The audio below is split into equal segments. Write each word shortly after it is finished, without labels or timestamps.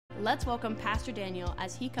Let's welcome Pastor Daniel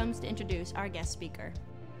as he comes to introduce our guest speaker.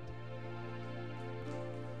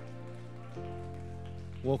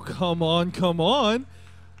 Well, come on.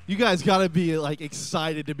 You guys got to be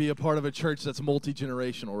excited to be a part of a church that's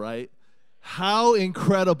multi-generational, right? How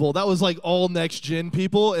incredible. That was all next gen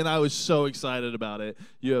people, and I was so excited about it.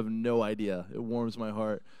 You have no idea. It warms my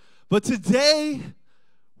heart. But today,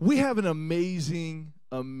 we have an amazing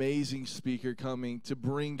speaker coming to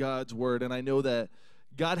bring God's word, and I know that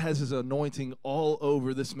God has his anointing all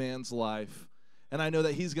over this man's life. And I know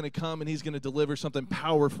that he's going to come and he's going to deliver something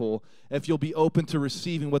powerful if you'll be open to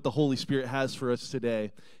receiving what the Holy Spirit has for us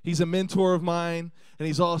today. He's a mentor of mine, and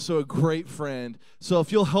he's also a great friend. So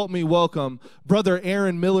if you'll help me welcome Brother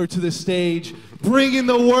Aaron Miller to the stage, bringing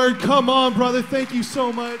the word. Come on, brother. Thank you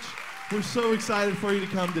so much. We're so excited for you to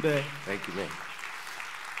come today. Thank you, man.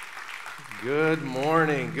 Good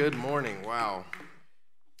morning. Good morning. Wow.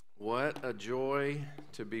 What a joy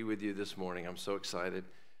to be with you this morning. I'm so excited.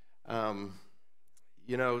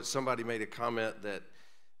 Somebody made a comment that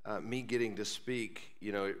me getting to speak,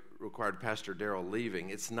 it required Pastor Darrell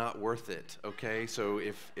leaving. It's not worth it, okay? So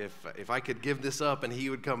if I could give this up and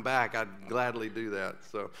he would come back, I'd gladly do that.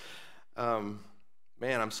 So,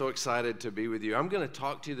 man, I'm so excited to be with you. I'm going to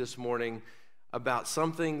talk to you this morning about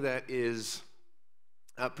something that is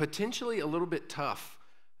potentially a little bit tough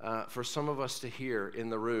for some of us to hear in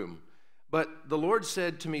the room. But the Lord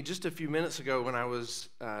said to me just a few minutes ago when I was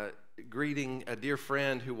greeting a dear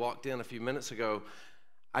friend who walked in a few minutes ago,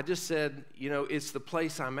 I just said, it's the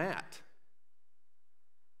place I'm at.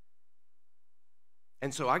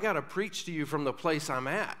 And so I got to preach to you from the place I'm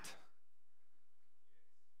at.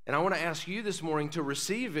 And I want to ask you this morning to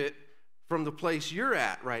receive it from the place you're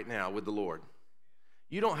at right now with the Lord.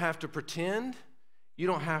 You don't have to pretend. You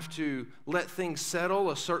don't have to let things settle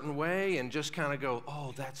a certain way and just kind of go,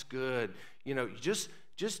 oh, that's good. Just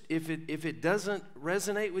if it doesn't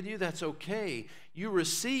resonate with you, that's okay. You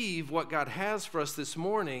receive what God has for us this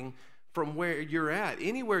morning from where you're at.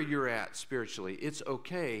 Anywhere you're at spiritually, it's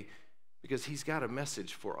okay because he's got a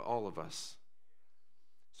message for all of us.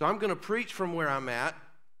 So I'm going to preach from where I'm at,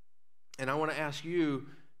 and I want to ask you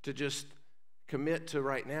to just commit to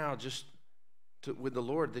right now, with the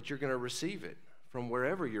Lord, that you're going to receive it from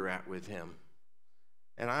wherever you're at with him.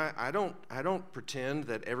 And I don't pretend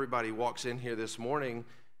that everybody walks in here this morning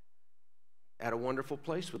at a wonderful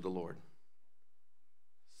place with the Lord.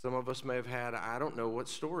 Some of us may have had, I don't know what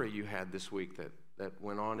story you had this week that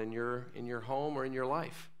went on in your home or in your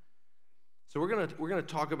life. So we're gonna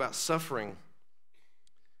talk about suffering.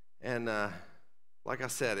 And like I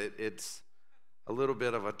said, it's a little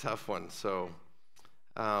bit of a tough one. So,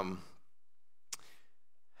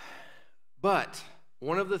 but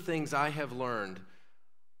one of the things I have learned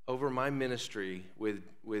over my ministry with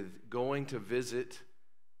going to visit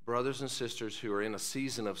brothers and sisters who are in a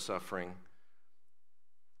season of suffering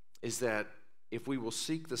is that if we will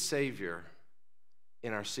seek the Savior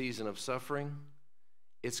in our season of suffering,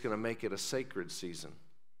 it's going to make it a sacred season.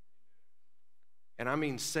 And I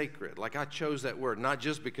mean sacred. Like, I chose that word not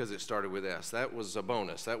just because it started with S. That was a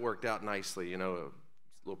bonus. That worked out nicely, a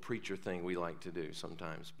little preacher thing we like to do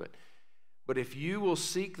sometimes. But if you will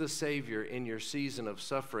seek the Savior in your season of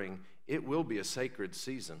suffering, it will be a sacred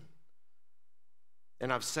season.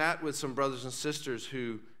 And I've sat with some brothers and sisters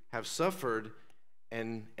who have suffered,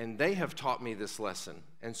 and they have taught me this lesson.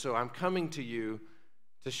 And so I'm coming to you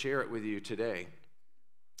to share it with you today.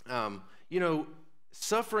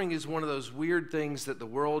 Suffering is one of those weird things that the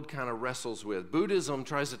world kind of wrestles with. Buddhism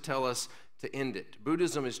tries to tell us to end it.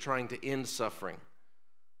 Buddhism is trying to end suffering.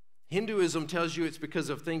 Hinduism tells you it's because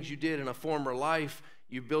of things you did in a former life.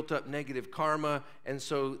 You built up negative karma, and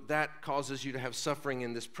so that causes you to have suffering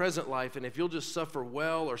in this present life. And if you'll just suffer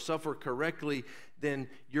well or suffer correctly, then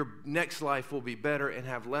your next life will be better and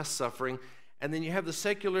have less suffering. And then you have the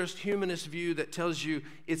secularist humanist view that tells you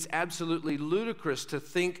it's absolutely ludicrous to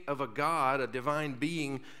think of a God, a divine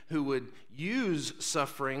being, who would use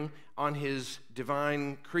suffering on his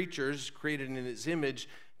divine creatures created in his image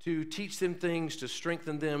to teach them things, to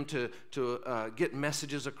strengthen them, to get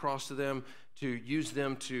messages across to them, to use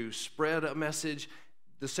them to spread a message.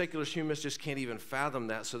 The secular humanists just can't even fathom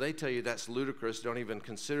that, so they tell you that's ludicrous, don't even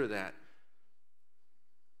consider that.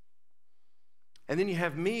 And then you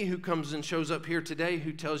have me who comes and shows up here today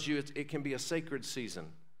who tells you it can be a sacred season.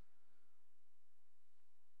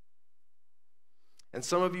 And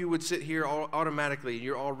some of you would sit here automatically,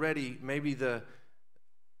 you're already, maybe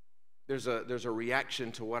there's a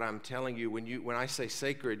reaction to what I'm telling you. When I say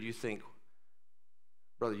sacred, you think,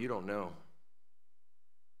 brother, you don't know.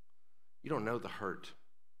 You don't know the hurt.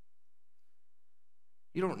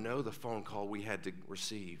 You don't know the phone call we had to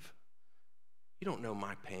receive. You don't know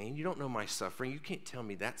my pain. You don't know my suffering. You can't tell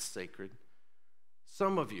me that's sacred.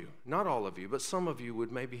 Some of you, not all of you, but some of you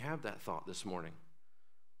would maybe have that thought this morning.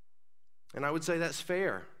 And I would say that's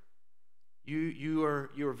fair. You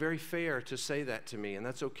are very fair to say that to me, and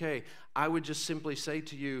that's okay. I would just simply say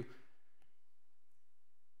to you,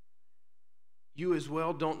 you as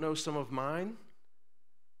well don't know some of mine,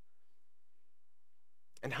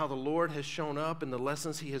 and how the Lord has shown up and the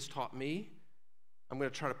lessons he has taught me. I'm going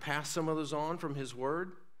to try to pass some of those on from his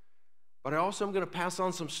word. But I also am going to pass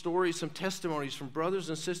on some stories, some testimonies from brothers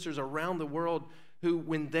and sisters around the world who,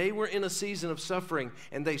 when they were in a season of suffering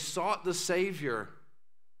and they sought the Savior,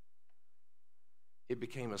 it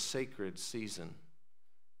became a sacred season.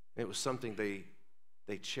 It was something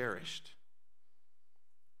they cherished.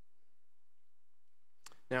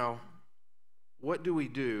 Now, what do we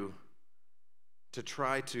do to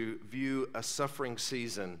try to view a suffering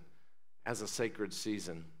season as a sacred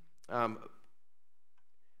season?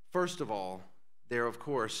 First of all, there, of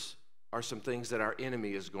course, are some things that our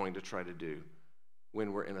enemy is going to try to do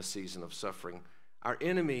when we're in a season of suffering. Our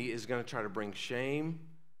enemy is going to try to bring shame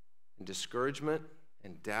and discouragement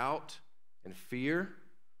and doubt and fear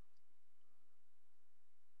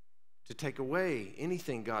to take away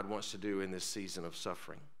anything God wants to do in this season of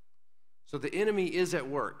suffering. So the enemy is at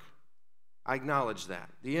work. I acknowledge that.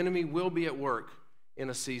 The enemy will be at work in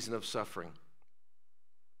a season of suffering.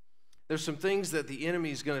 There's some things that the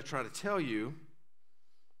enemy is going to try to tell you,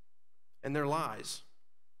 and they're lies.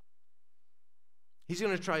 He's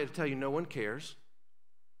going to try to tell you no one cares.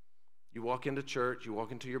 You walk into church, you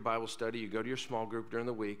walk into your Bible study, you go to your small group during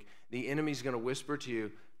the week, the enemy's going to whisper to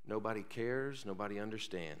you, nobody cares, nobody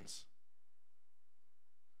understands.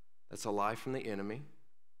 That's a lie from the enemy.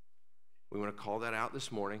 We want to call that out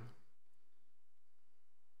this morning.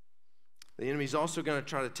 The enemy's also going to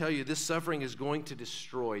try to tell you this suffering is going to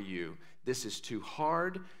destroy you. This is too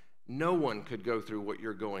hard. No one could go through what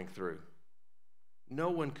you're going through. No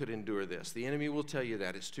one could endure this. The enemy will tell you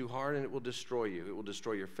that. It's too hard and it will destroy you. It will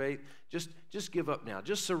destroy your faith. Just give up now.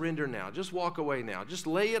 Just surrender now. Just walk away now. Just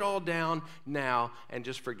lay it all down now and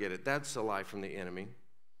just forget it. That's a lie from the enemy.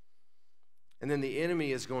 And then the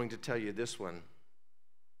enemy is going to tell you this one.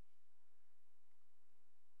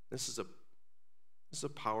 This is a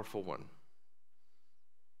powerful one.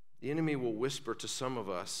 The enemy will whisper to some of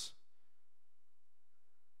us,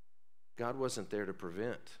 God wasn't there to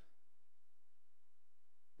prevent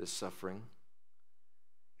this suffering,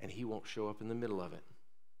 and he won't show up in the middle of it.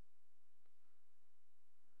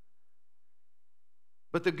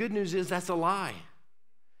 But the good news is that's a lie.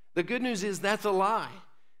 The good news is that's a lie.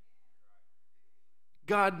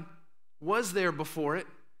 God was there before it.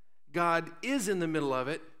 God is in the middle of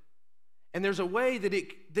it. And there's a way that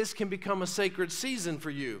this can become a sacred season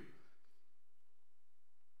for you.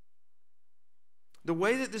 The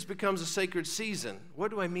way that this becomes a sacred season,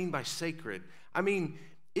 what do I mean by sacred? I mean,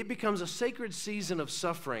 it becomes a sacred season of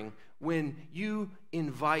suffering when you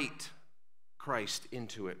invite Christ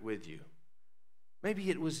into it with you.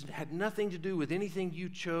 Maybe it had nothing to do with anything you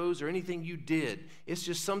chose or anything you did. It's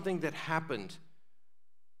just something that happened.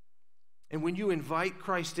 And when you invite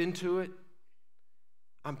Christ into it,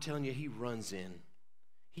 I'm telling you, he runs in.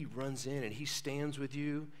 He runs in and he stands with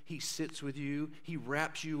you. He sits with you. He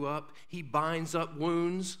wraps you up. He binds up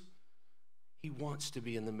wounds. He wants to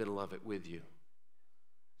be in the middle of it with you.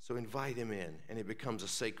 So invite him in, and it becomes a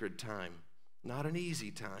sacred time. Not an easy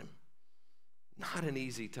time. Not an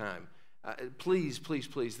easy time. Please, please,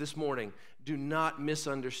 please, this morning, do not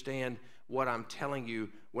misunderstand what I'm telling you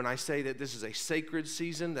when I say that this is a sacred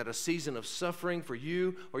season, that a season of suffering for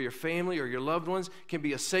you or your family or your loved ones can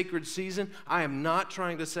be a sacred season. I am not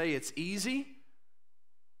trying to say it's easy.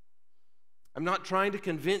 I'm not trying to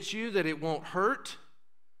convince you that it won't hurt.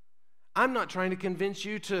 I'm not trying to convince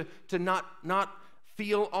you to not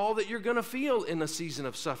feel all that you're going to feel in a season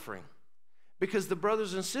of suffering. Because the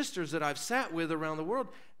brothers and sisters that I've sat with around the world,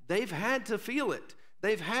 they've had to feel it.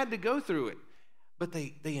 They've had to go through it. But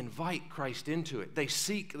they invite Christ into it. They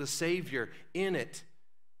seek the Savior in it.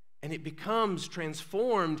 And it becomes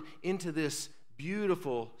transformed into this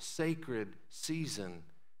beautiful, sacred season.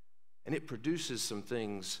 And it produces some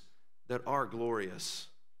things that are glorious.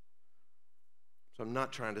 So I'm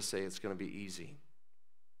not trying to say it's going to be easy.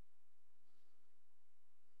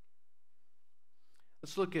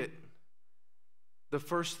 Let's look at the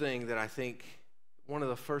first thing that I think, one of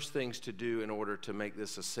the first things to do in order to make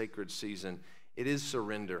this a sacred season. It is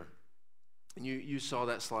surrender. And you saw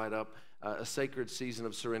that slide up, a sacred season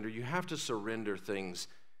of surrender. You have to surrender things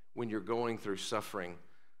when you're going through suffering.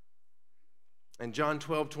 And John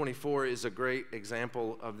 12:24 is a great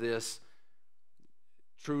example of this.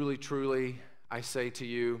 Truly, truly, I say to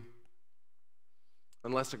you,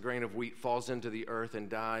 unless a grain of wheat falls into the earth and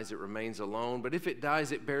dies, it remains alone. But if it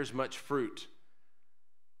dies, it bears much fruit.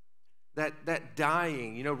 That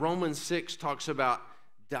dying, you know, Romans 6 talks about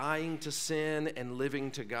dying to sin and living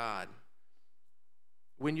to God.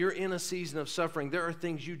 When you're in a season of suffering, there are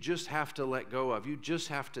things you just have to let go of. You just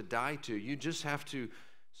have to die to. You just have to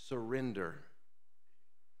surrender.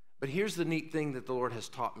 But here's the neat thing that the Lord has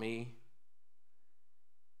taught me.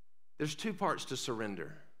 There's two parts to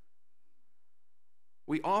surrender.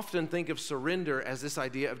 We often think of surrender as this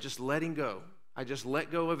idea of just letting go. I just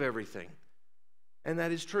let go of everything. And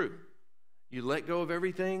that is true. You let go of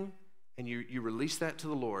everything and you release that to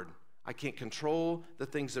the Lord. I can't control the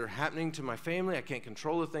things that are happening to my family. I can't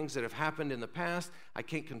control the things that have happened in the past. I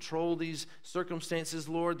can't control these circumstances,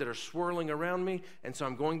 Lord, that are swirling around me. And so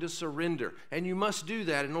I'm going to surrender. And you must do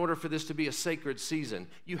that in order for this to be a sacred season.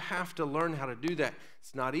 You have to learn how to do that.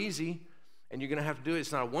 It's not easy, and you're going to have to do it.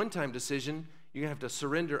 It's not a one-time decision. You're going to have to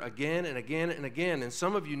surrender again and again and again. And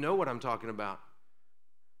some of you know what I'm talking about.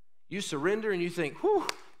 You surrender and you think, whew,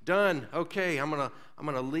 done. Okay, I'm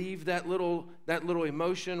gonna leave that little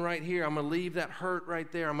emotion right here. I'm gonna leave that hurt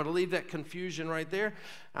right there. I'm gonna leave that confusion right there.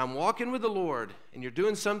 I'm walking with the Lord, and you're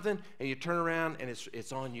doing something, and you turn around, and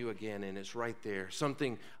it's on you again, and it's right there.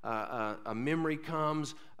 Something, a memory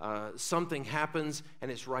comes, something happens, and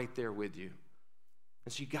it's right there with you.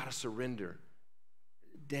 And so you got to surrender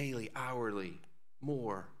daily, hourly,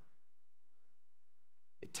 more.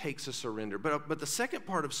 It takes a surrender. But the second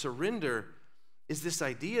part of surrender is this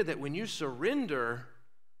idea that when you surrender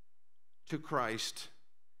to Christ,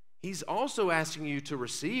 He's also asking you to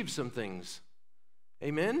receive some things.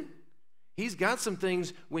 Amen? He's got some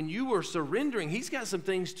things when you are surrendering. He's got some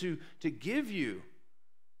things to give you.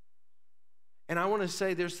 And I want to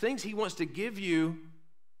say there's things He wants to give you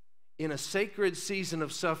in a sacred season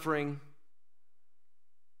of suffering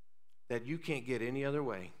that you can't get any other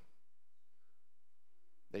way.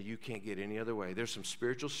 That you can't get any other way. There's some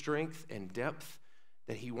spiritual strength and depth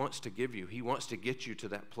that He wants to give you. He wants to get you to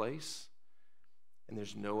that place. And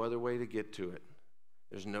there's no other way to get to it.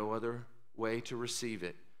 There's no other way to receive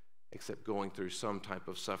it except going through some type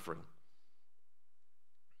of suffering.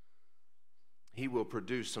 He will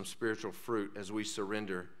produce some spiritual fruit as we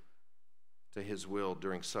surrender to His will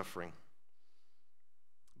during suffering.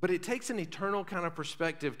 But it takes an eternal kind of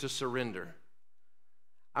perspective to surrender.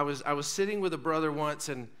 I was sitting with a brother once,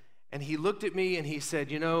 and he looked at me and he said,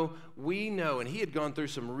 you know, we know, and he had gone through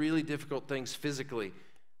some really difficult things physically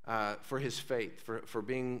for his faith, for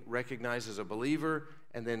being recognized as a believer,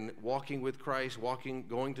 and then walking with Christ,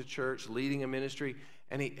 going to church, leading a ministry.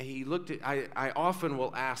 And he looked at, I often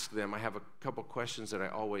will ask them, I have a couple questions that I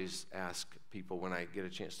always ask people when I get a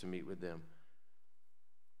chance to meet with them.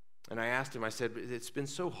 And I asked him, I said, it's been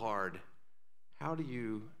so hard. How do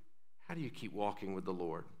you keep walking with the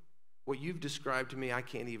Lord? What you've described to me, I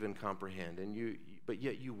can't even comprehend. But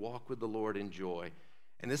yet you walk with the Lord in joy.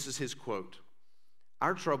 And this is his quote.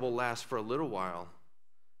 Our trouble lasts for a little while,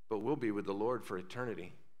 but we'll be with the Lord for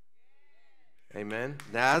eternity. Amen.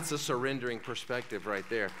 That's a surrendering perspective right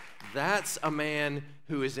there. That's a man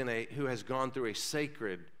who has gone through a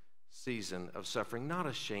sacred season of suffering, not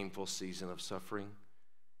a shameful season of suffering.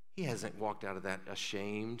 He hasn't walked out of that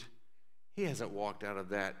ashamed. He hasn't walked out of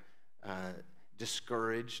that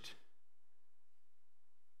discouraged.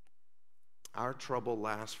 Our trouble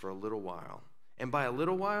lasts for a little while. And by a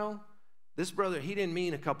little while, this brother, he didn't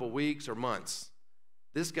mean a couple weeks or months.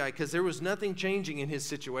 This guy, because there was nothing changing in his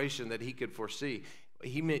situation that he could foresee.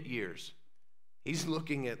 He meant years. He's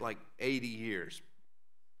looking at like 80 years.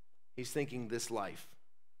 He's thinking this life.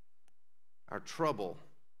 Our trouble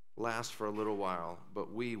lasts for a little while,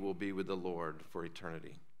 but we will be with the Lord for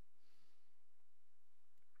eternity.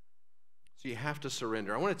 So you have to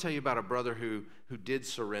surrender. I want to tell you about a brother who did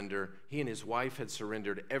surrender. He and his wife had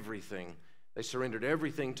surrendered everything. They surrendered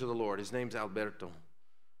everything to the Lord. His name's Alberto.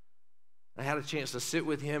 I had a chance to sit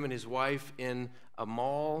with him and his wife in a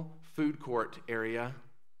mall food court area,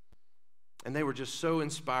 and they were just so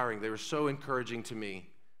inspiring. They were so encouraging to me.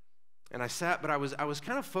 And I sat, but I was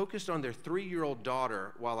kind of focused on their 3-year-old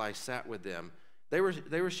daughter while I sat with them. They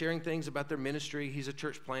were sharing things about their ministry. He's a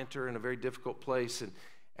church planter in a very difficult place,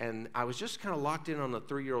 and I was just kind of locked in on the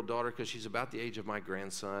 3-year-old daughter because she's about the age of my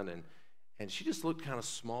grandson, and she just looked kind of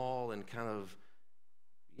small and kind of,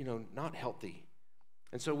 not healthy.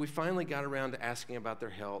 And so we finally got around to asking about their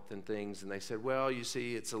health and things, and they said, well, you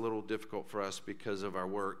see, it's a little difficult for us because of our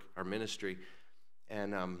work, our ministry,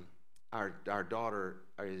 and our daughter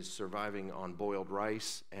is surviving on boiled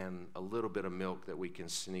rice and a little bit of milk that we can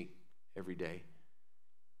sneak every day.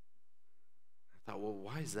 I thought, well,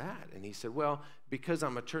 why is that? And he said, well, because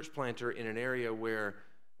I'm a church planter in an area where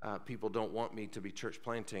people don't want me to be church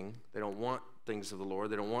planting. They don't want things of the Lord.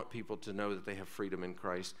 They don't want people to know that they have freedom in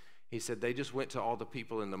Christ. He said they just went to all the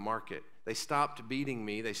people in the market. They stopped beating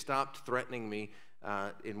me. They stopped threatening me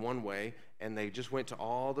in one way, and they just went to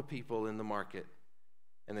all the people in the market,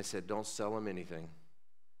 and they said, don't sell them anything,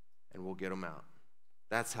 and we'll get them out.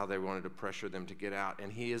 That's how they wanted to pressure them to get out,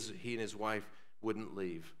 and he and his wife wouldn't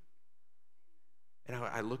leave. And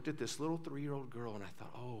I looked at this little 3-year-old girl, and I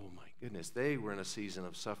thought, oh, my goodness, they were in a season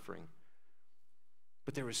of suffering.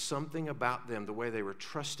 But there was something about them, the way they were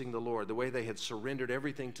trusting the Lord, the way they had surrendered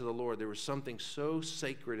everything to the Lord. There was something so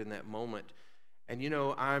sacred in that moment. And, you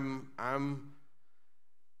know,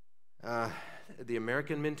 the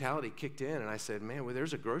American mentality kicked in, and I said, man, well,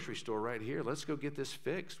 there's a grocery store right here. Let's go get this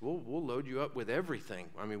fixed. We'll load you up with everything.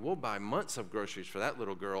 I mean, we'll buy months of groceries for that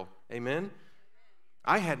little girl. Amen?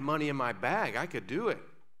 I had money in my bag. I could do it.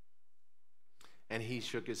 And he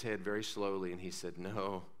shook his head very slowly, and he said,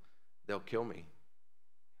 no, they'll kill me.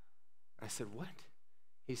 I said, what?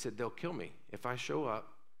 He said, they'll kill me if I show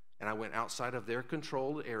up and I went outside of their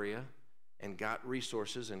controlled area and got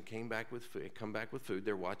resources and come back with food.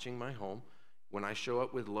 They're watching my home. When I show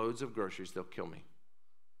up with loads of groceries, they'll kill me.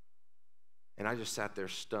 And I just sat there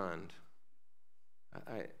stunned.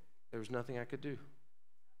 There was nothing I could do.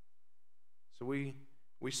 So we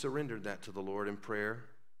surrendered that to the Lord in prayer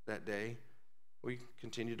that day. We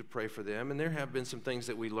continued to pray for them, and there have been some things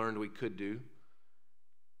that we learned we could do,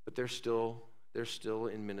 but they're still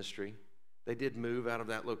in ministry. They did move out of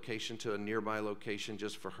that location to a nearby location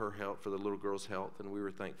just for her health, for the little girl's health, and we were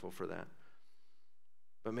thankful for that.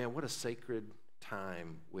 But man, what a sacred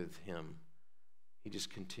time with him. He just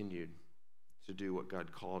continued to do what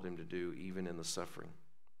God called him to do, even in the suffering.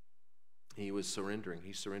 He was surrendering.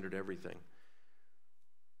 He surrendered everything.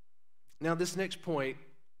 Now, this next point,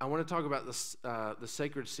 I want to talk about the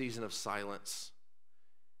sacred season of silence.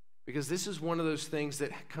 Because this is one of those things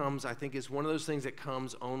that comes, I think, is one of those things that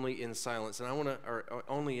comes only in silence, and or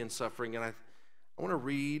only in suffering. And I want to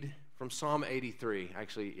read from Psalm 83.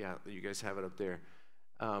 Actually, yeah, you guys have it up there.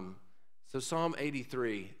 So Psalm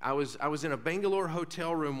 83. I was in a Bangalore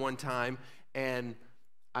hotel room one time, and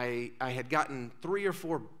I had gotten 3 or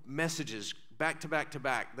 4 messages back to back to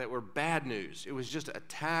back that were bad news. It was just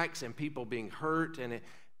attacks and people being hurt, and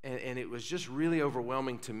it was just really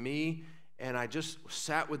overwhelming to me. And I just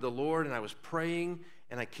sat with the Lord, and I was praying,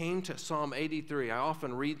 and I came to Psalm 83. I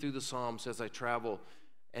often read through the Psalms as I travel,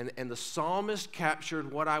 and the psalmist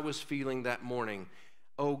captured what I was feeling that morning.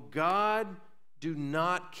 Oh God, do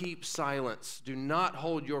not keep silence. Do not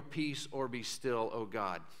hold your peace or be still, oh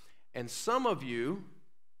God. And some of you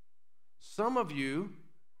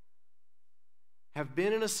have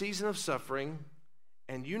been in a season of suffering,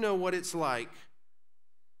 and you know what it's like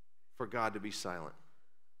for God to be silent.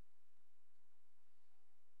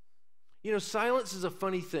 You know, silence is a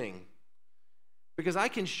funny thing, because I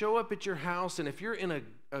can show up at your house, and if you're in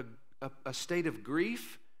a state of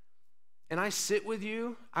grief and I sit with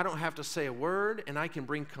you, I don't have to say a word, and I can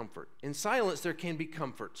bring comfort. In silence, there can be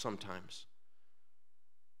comfort sometimes.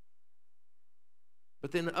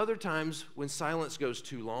 But then other times when silence goes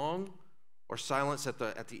too long, or silence at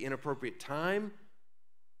the inappropriate time,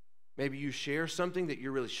 maybe you share something that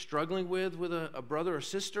you're really struggling with a brother or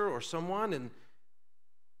sister or someone,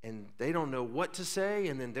 and they don't know what to say,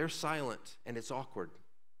 and then they're silent, and it's awkward.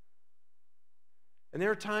 And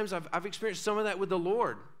there are times I've experienced some of that with the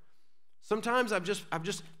Lord. Sometimes I've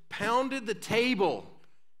just pounded the table.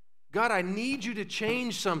 God, I need you to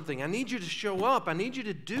change something. I need you to show up. I need you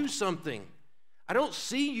to do something. I don't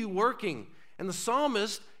see you working. And the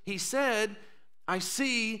psalmist, he said, I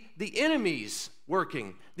see the enemies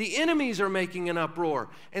working. The enemies are making an uproar.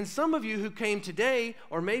 And some of you who came today,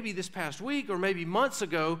 or maybe this past week, or maybe months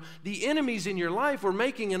ago, the enemies in your life were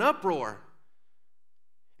making an uproar.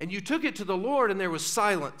 And you took it to the Lord, and there was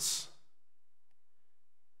silence.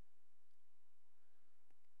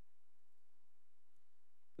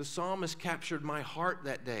 The psalmist captured my heart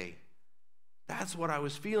that day. That's what I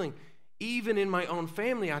was feeling. Even in my own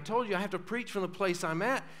family, I told you I have to preach from the place I'm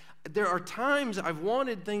at. There are times I've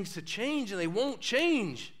wanted things to change, and they won't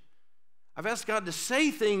change. I've asked God to say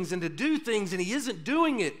things and to do things, and He isn't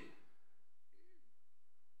doing it.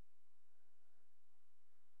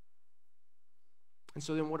 And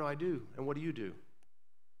so then what do I do? And what do you do?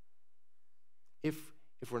 If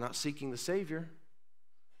we're not seeking the Savior,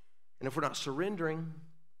 and if we're not surrendering,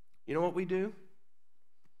 you know what we do?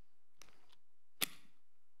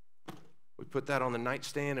 put that on the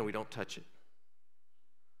nightstand and we don't touch it.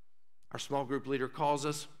 Our small group leader calls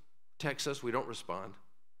us, texts us, we don't respond.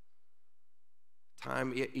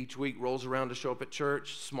 Time each week rolls around to show up at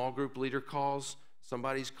church, small group leader calls,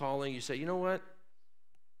 somebody's calling, you say, you know what?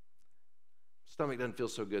 Stomach doesn't feel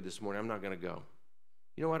so good this morning, I'm not going to go.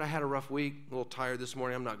 You know what, I had a rough week, a little tired this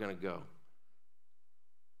morning, I'm not going to go.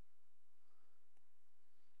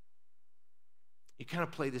 You kind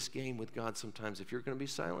of play this game with God sometimes. If you're going to be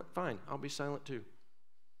silent, fine, I'll be silent too.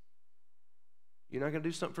 You're not going to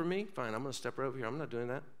do something for me? Fine, I'm going to step right over here. I'm not doing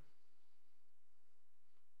that.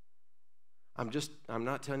 I'm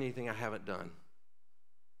not telling you anything I haven't done.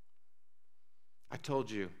 I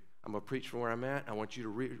told you, I'm going to preach from where I'm at. I want you to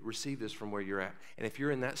receive this from where you're at. And if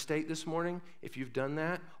you're in that state this morning, if you've done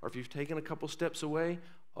that, or if you've taken a couple steps away,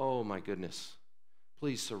 oh my goodness,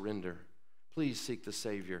 please surrender. Please seek the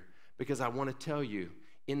Savior. Because I want to tell you,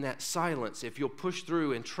 in that silence, if you'll push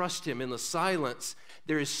through and trust Him in the silence,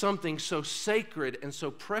 there is something so sacred and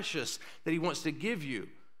so precious that He wants to give you.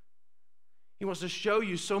 He wants to show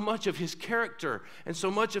you so much of His character and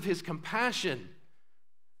so much of His compassion.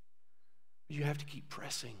 You have to keep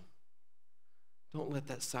pressing. Don't let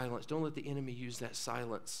that silence, don't let the enemy use that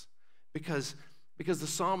silence. Because the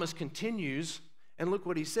psalmist continues, and look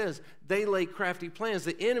what he says. They lay crafty plans.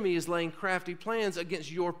 The enemy is laying crafty plans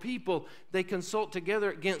against your people. They consult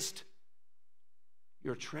together against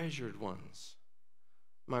your treasured ones.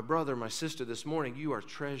 My brother, my sister, this morning, you are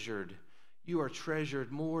treasured. You are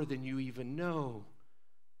treasured more than you even know.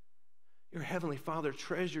 Your Heavenly Father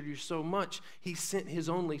treasured you so much, He sent His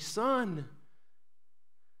only Son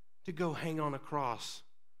to go hang on a cross,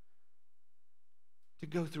 to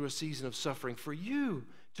go through a season of suffering for you,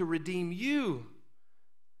 to redeem you.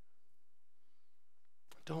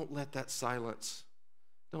 Don't let that silence,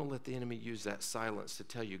 don't let the enemy use that silence to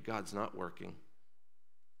tell you God's not working.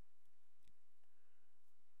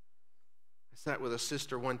 I sat with a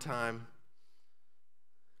sister one time.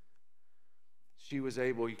 She was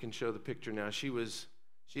able, you can show the picture now, she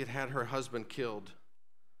had her husband killed.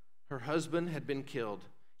 Her husband had been killed.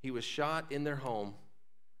 He was shot in their home.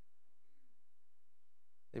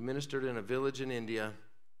 They ministered in a village in India.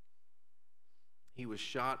 He was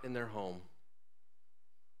shot in their home.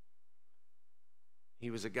 He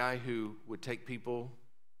was a guy who would take people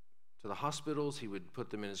to the hospitals. He would put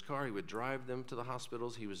them in his car. He would drive them to the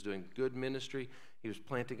hospitals. He was doing good ministry. He was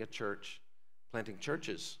planting a church, planting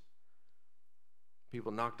churches.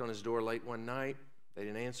 People knocked on his door late one night. They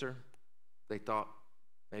didn't answer. They thought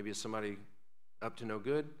maybe it's somebody up to no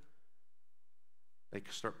good. They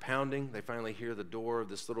start pounding. They finally hear the door of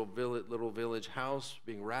this little village house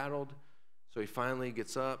being rattled. So he finally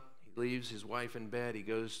gets up. He leaves his wife in bed. He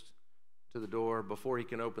goes to the door. Before he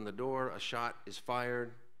can open the door, a shot is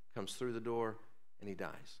fired, comes through the door, and he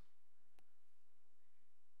dies.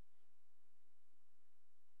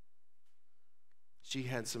 She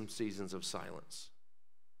had some seasons of silence.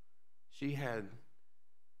 She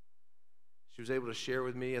was able to share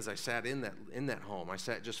with me as I sat in that home. I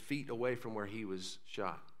sat just feet away from where he was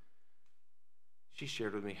shot. She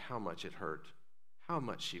shared with me how much it hurt, how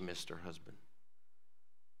much she missed her husband.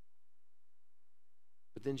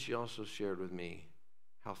 But then she also shared with me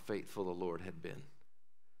how faithful the Lord had been.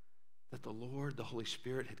 That the Lord, the Holy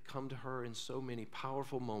Spirit, had come to her in so many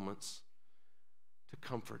powerful moments to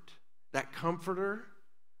comfort. That comforter,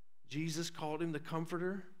 Jesus called him the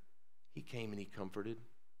comforter. He came and he comforted.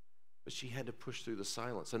 But she had to push through the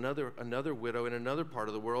silence. Another widow in another part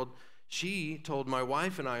of the world, she told my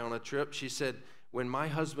wife and I on a trip, she said, when my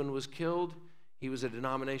husband was killed, he was a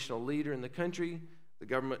denominational leader in the country. The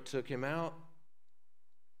government took him out.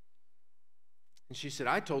 And she said,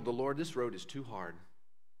 I told the Lord, this road is too hard.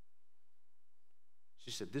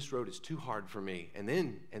 She said, this road is too hard for me. And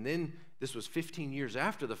then this was 15 years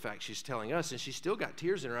after the fact she's telling us, and she still got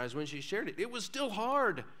tears in her eyes when she shared it. It was still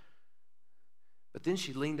hard. But then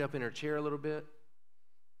she leaned up in her chair a little bit,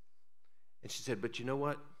 and she said, but you know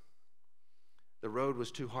what? The road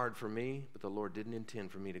was too hard for me, but the Lord didn't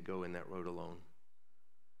intend for me to go in that road alone.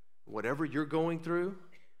 Whatever you're going through,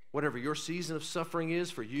 whatever your season of suffering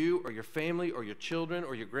is for you or your family or your children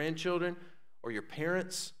or your grandchildren or your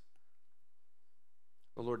parents,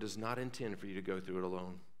 the Lord does not intend for you to go through it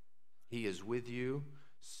alone. He is with you.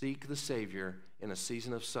 Seek the Savior in a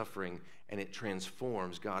season of suffering, and it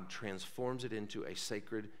transforms. God transforms it into a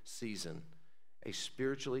sacred season, a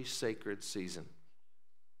spiritually sacred season.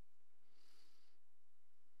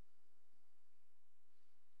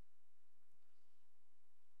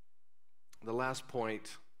 The last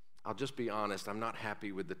point, I'll just be honest, I'm not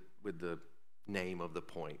happy with the name of the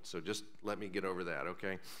point, so just let me get over that,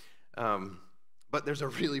 okay? But there's a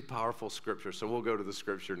really powerful scripture, so we'll go to the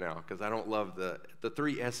scripture now, because I don't love the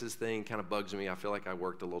 3 S's thing. Kind of bugs me. I feel like I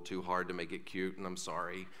worked a little too hard to make it cute, and I'm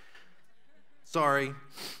sorry. Sorry.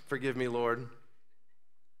 Forgive me, Lord.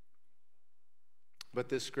 But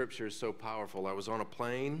this scripture is so powerful. I was on a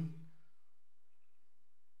plane.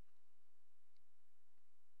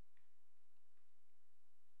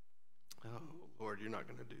 Oh, Lord, you're not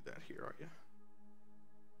going to do that here, are you?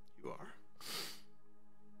 You are.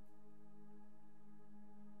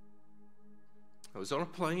 I was on a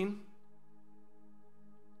plane.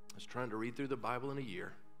 I was trying to read through the Bible in a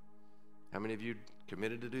year. How many of you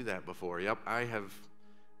committed to do that before? Yep, I have.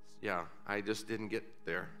 Yeah, I just didn't get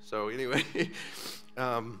there. So anyway,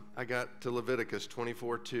 I got to Leviticus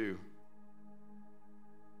 24:2.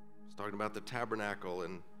 It's talking about the tabernacle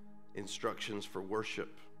and instructions for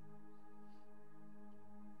worship.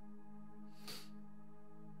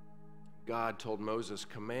 God told Moses,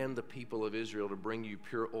 command the people of Israel to bring you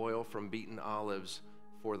pure oil from beaten olives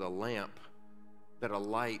for the lamp, that a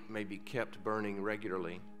light may be kept burning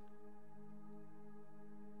regularly.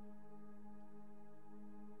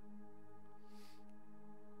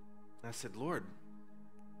 I said, Lord,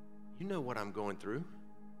 you know what I'm going through.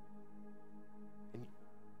 And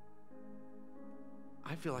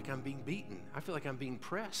I feel like I'm being beaten. I feel like I'm being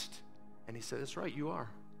pressed. And he said, that's right, you are.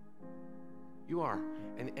 You are.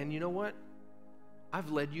 And you know what?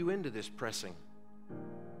 I've led you into this pressing.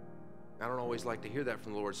 I don't always like to hear that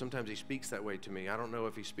from the Lord. Sometimes he speaks that way to me. I don't know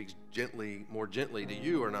if he speaks gently, more gently to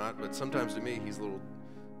you or not, but sometimes to me he's a little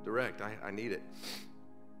direct. I need it.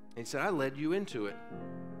 And he said, I led you into it.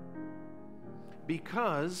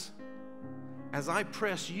 Because as I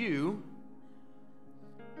press you,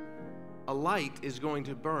 a light is going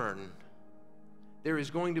to burn. There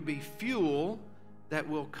is going to be fuel that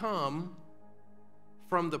will come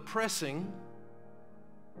from the pressing.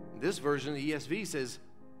 This version, the ESV, says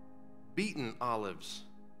beaten olives.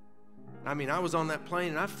 I mean, I was on that plane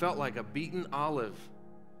and I felt like a beaten olive.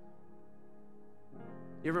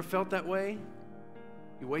 You ever felt that way?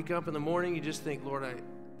 You wake up in the morning, you just think, Lord,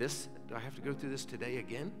 do I have to go through this today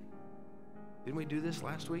again? Didn't we do this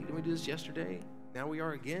last week? Didn't we do this yesterday? Now we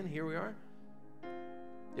are again. Here we are.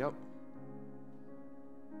 Yep.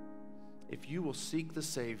 If you will seek the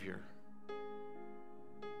Savior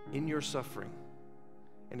in your suffering,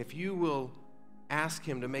 and if you will ask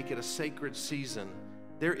him to make it a sacred season,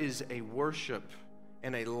 there is a worship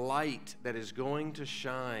and a light that is going to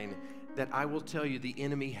shine that I will tell you the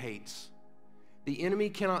enemy hates. The enemy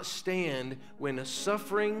cannot stand when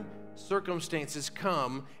suffering circumstances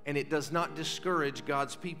come and it does not discourage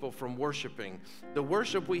God's people from worshiping. The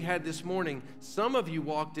worship we had this morning, some of you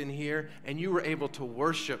walked in here and you were able to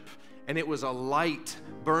worship, and it was a light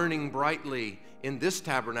burning brightly in this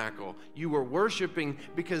tabernacle. You were worshiping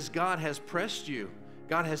because God has pressed you.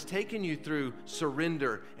 God has taken you through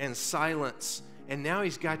surrender and silence. And now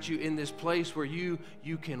he's got you in this place where you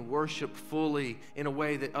can worship fully in a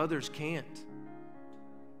way that others can't.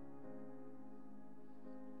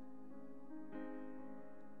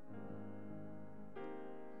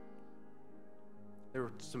 There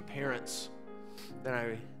were some parents that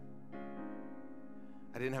I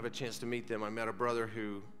didn't have a chance to meet them. I met a brother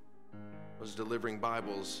who was delivering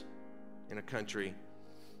Bibles in a country.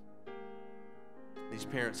 These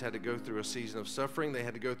parents had to go through a season of suffering. They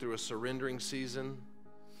had to go through a surrendering season,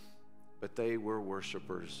 but they were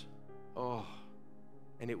worshipers. Oh,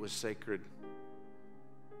 and it was sacred.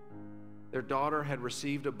 Their daughter had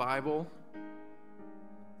received a Bible,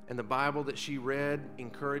 and the Bible that she read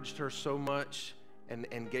encouraged her so much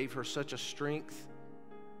and gave her such a strength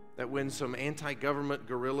that when some anti-government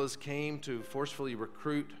guerrillas came to forcefully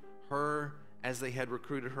recruit her, as they had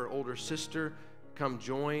recruited her older sister, come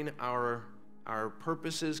join our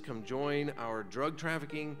purposes, come join our drug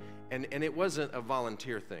trafficking, and it wasn't a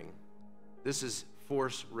volunteer thing. This is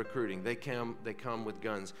force recruiting. They come with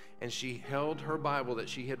guns. And she held her Bible that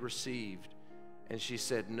she had received, and she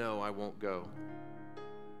said, no, I won't go.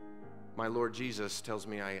 My Lord Jesus tells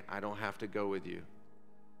me I don't have to go with you.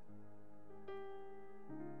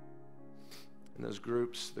 And those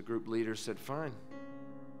groups, the group leaders said, fine.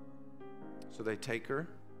 So they take her,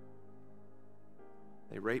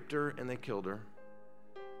 they raped her, and they killed her.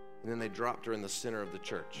 And then they dropped her in the center of the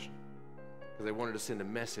church because they wanted to send a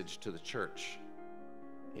message to the church.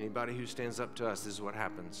 Anybody who stands up to us, this is what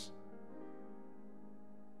happens.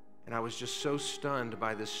 And I was just so stunned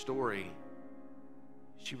by this story.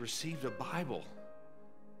 She received a Bible,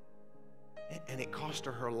 and it cost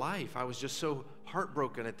her her life. I was just so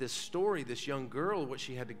heartbroken at this story, this young girl, what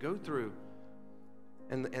she had to go through.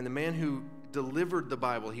 And the man who delivered the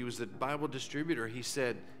Bible, he was the Bible distributor, he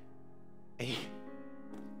said,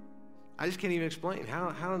 I just can't even explain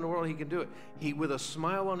how in the world he can do it. He, with a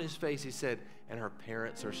smile on his face, he said, and her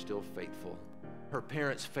parents are still faithful. Her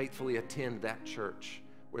parents faithfully attend that church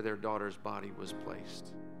where their daughter's body was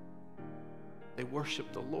placed. They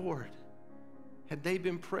worshiped the Lord. Had they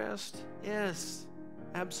been pressed? Yes,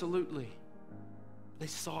 absolutely. They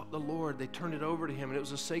sought the Lord. They turned it over to him, and it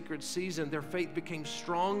was a sacred season. Their faith became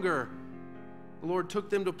stronger. The Lord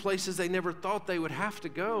took them to places they never thought they would have to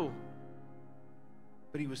go.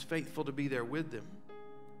 But he was faithful to be there with them.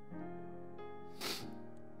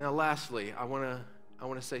 Now, lastly, I want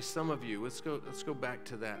to say, some of you, let's go back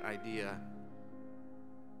to that idea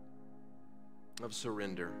of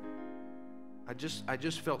surrender. I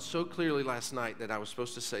just felt so clearly last night that I was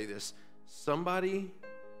supposed to say this. Somebody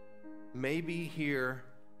may be here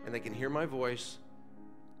and they can hear my voice,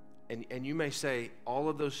 and you may say, all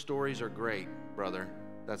of those stories are great, brother.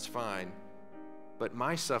 That's fine. But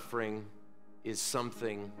my suffering is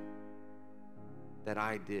something that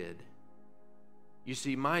I did. You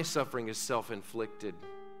see, my suffering is self-inflicted.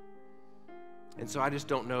 And so I just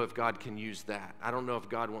don't know if God can use that. I don't know if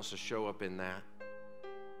God wants to show up in that.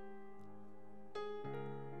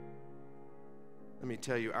 Let me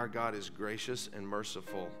tell you, our God is gracious and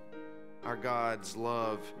merciful. Our God's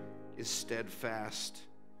love is steadfast,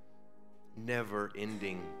 never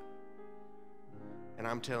ending. And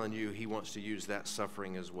I'm telling you, he wants to use that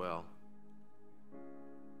suffering as well.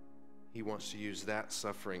 He wants to use that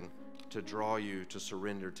suffering to draw you to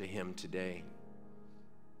surrender to him today.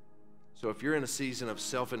 So if you're in a season of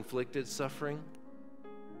self-inflicted suffering,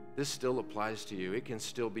 this still applies to you. It can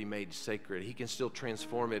still be made sacred. He can still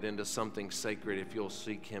transform it into something sacred if you'll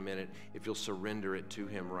seek him in it, if you'll surrender it to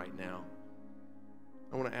him right now.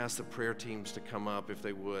 I want to ask the prayer teams to come up if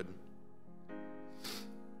they would.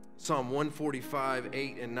 Psalm 145,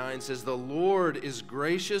 8 and 9 says, "The Lord is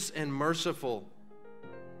gracious and merciful.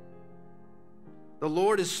 The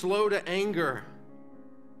Lord is slow to anger."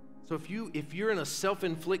 So if you're in a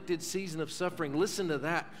self-inflicted season of suffering, listen to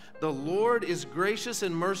that. The Lord is gracious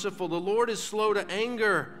and merciful. The Lord is slow to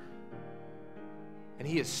anger. And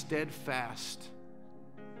he is steadfast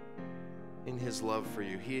in his love for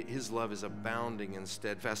you. His love is abounding and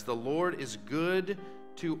steadfast. The Lord is good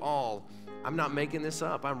to all. I'm not making this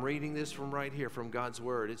up. I'm reading this from right here, from God's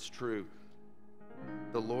word. It's true.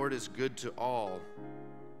 The Lord is good to all,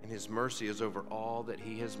 and his mercy is over all that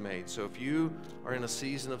he has made. So if you are in a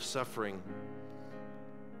season of suffering,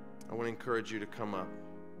 I want to encourage you to come up.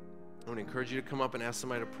 I want to encourage you to come up and ask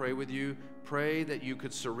somebody to pray with you. Pray that you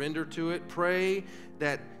could surrender to it. Pray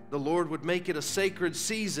that the Lord would make it a sacred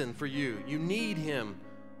season for you. You need him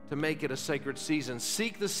to make it a sacred season.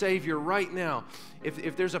 Seek the Savior right now.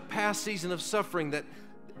 If there's a past season of suffering that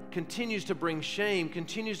continues to bring shame,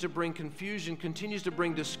 continues to bring confusion, continues to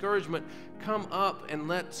bring discouragement, come up and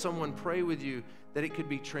let someone pray with you that it could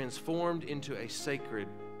be transformed into a sacred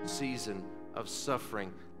season of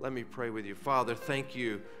suffering. Let me pray with you. Father, thank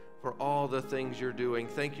you for all the things you're doing.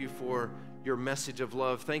 Thank you for your message of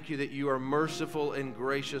love. Thank you that you are merciful and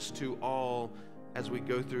gracious to all as we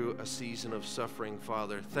go through a season of suffering,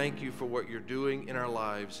 Father. Thank you for what you're doing in our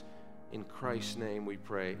lives. In Christ's name we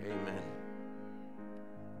pray, amen.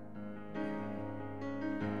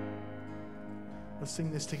 Let's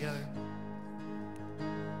sing this together.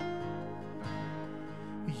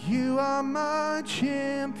 You are my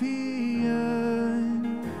champion.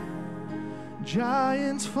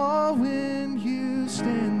 Giants fall when you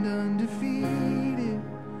stand undefeated.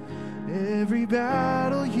 Every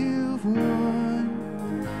battle you've won.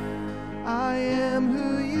 I am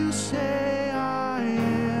who you say I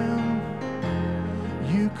am.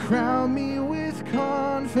 You crown me with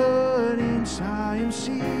confidence. I am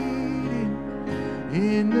seated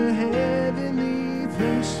in the heavenly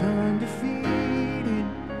place, undefeated,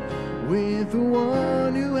 with the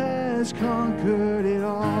one who has conquered it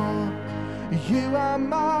all. You are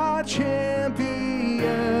my champion.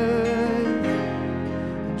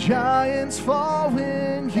 Giants fall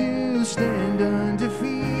when you stand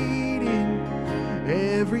undefeated.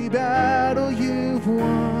 Every battle you've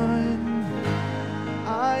won.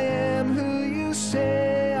 I am who you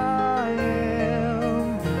say I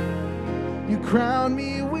am. You crown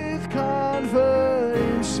me with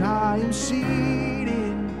confidence. I am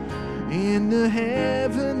seated in the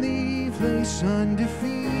heavenly place,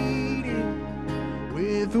 undefeated,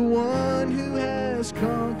 with the one who has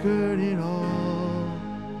conquered it all.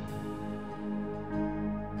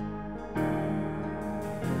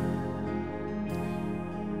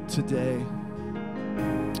 Today,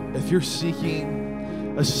 if you're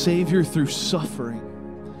seeking a Savior through suffering,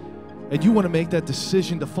 and you want to make that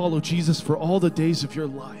decision to follow Jesus for all the days of your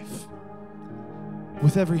life,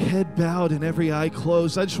 with every head bowed and every eye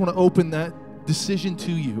closed, I just want to open that decision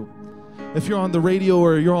to you. If you're on the radio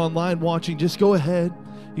or you're online watching, just go ahead.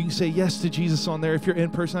 You can say yes to Jesus on there. If you're in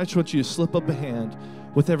person, I just want you to slip up a hand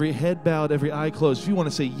with every head bowed, every eye closed. If you want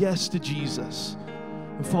to say yes to Jesus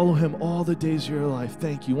and follow him all the days of your life,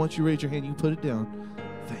 thank you. Once you raise your hand, you can put it down.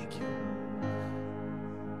 Thank you.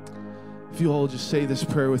 If you all just say this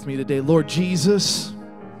prayer with me today. Lord Jesus,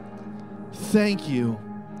 thank you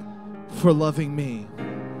for loving me.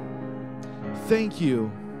 Thank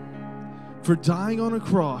you for dying on a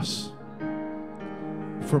cross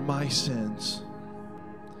for my sins.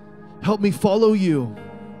 Help me follow you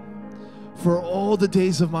for all the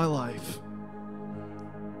days of my life,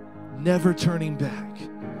 never turning back.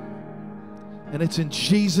 And it's in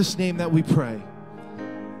Jesus' name that we pray.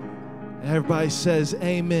 And everybody says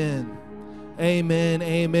amen. Amen,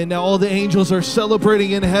 amen. Now all the angels are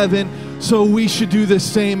celebrating in heaven, so we should do the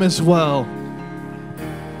same as well.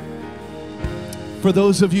 For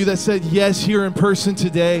those of you that said yes here in person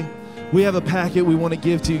today, we have a packet we want to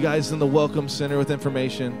give to you guys in the Welcome Center with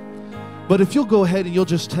information. But if you'll go ahead and you'll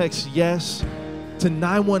just text yes to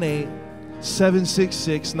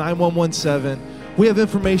 918-766-9117, we have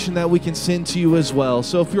information that we can send to you as well.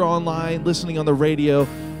 So if you're online, listening on the radio,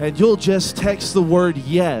 and you'll just text the word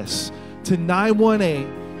yes to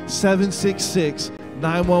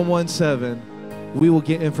 918-766-9117, we will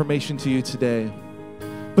get information to you today.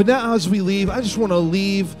 But now as we leave, I just want to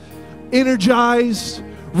leave energized,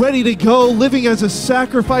 ready to go, living as a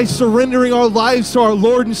sacrifice, surrendering our lives to our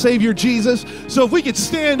Lord and Savior Jesus. So if we could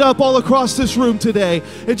stand up all across this room today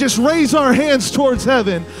and just raise our hands towards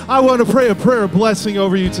heaven, I want to pray a prayer of blessing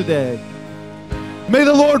over you today. May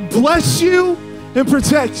the Lord bless you and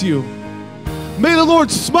protect you. May the Lord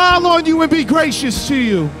smile on you and be gracious to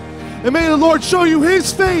you. And may the Lord show you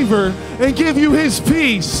his favor and give you his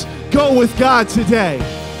peace. Go with God today.